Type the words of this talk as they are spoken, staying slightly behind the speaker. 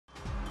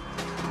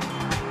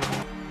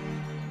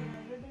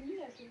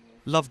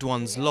Loved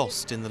ones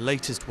lost in the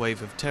latest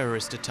wave of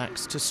terrorist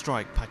attacks to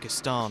strike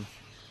Pakistan.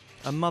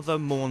 A mother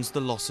mourns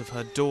the loss of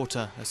her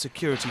daughter, a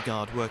security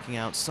guard working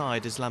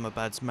outside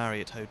Islamabad's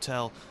Marriot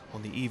hotel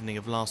on the evening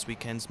of last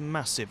weekend's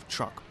massive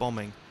truck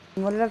bombing.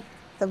 Our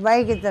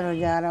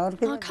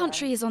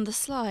country is on the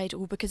slide,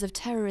 all because of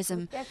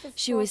terrorism.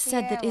 She always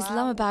said that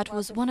Islamabad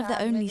was one of the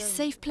only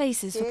safe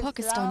places for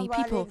Pakistani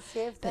people,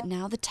 but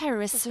now the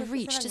terrorists have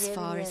reached as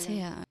far as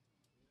here.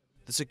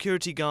 The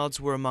security guards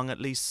were among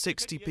at least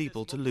 60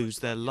 people to lose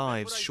their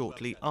lives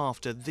shortly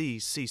after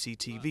these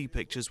CCTV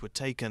pictures were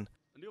taken.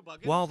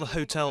 While the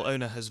hotel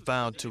owner has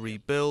vowed to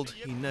rebuild,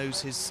 he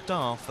knows his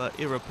staff are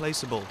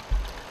irreplaceable.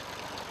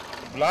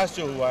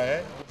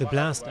 The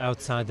blast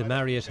outside the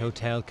Marriott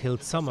hotel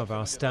killed some of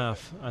our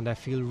staff, and I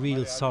feel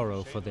real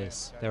sorrow for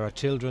this. There are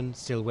children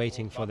still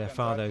waiting for their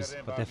fathers,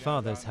 but their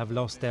fathers have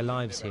lost their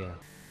lives here.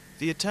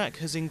 The attack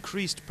has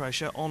increased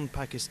pressure on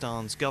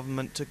Pakistan's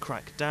government to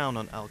crack down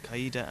on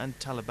Al-Qaeda and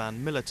Taliban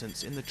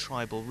militants in the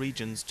tribal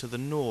regions to the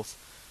north.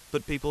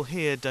 But people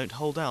here don't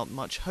hold out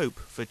much hope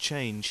for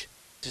change.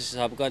 The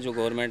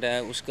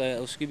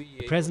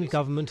present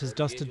government has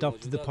just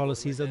adopted the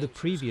policies of the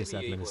previous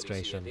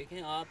administration.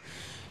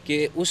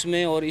 There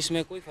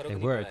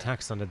were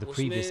attacks under the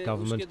previous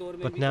government,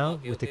 but now,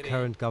 with the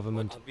current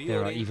government,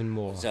 there are even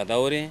more.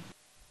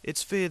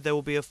 It's feared there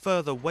will be a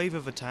further wave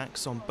of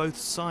attacks on both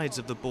sides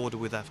of the border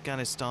with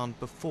Afghanistan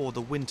before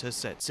the winter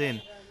sets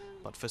in.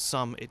 But for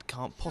some, it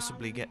can't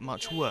possibly get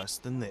much worse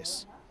than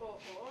this.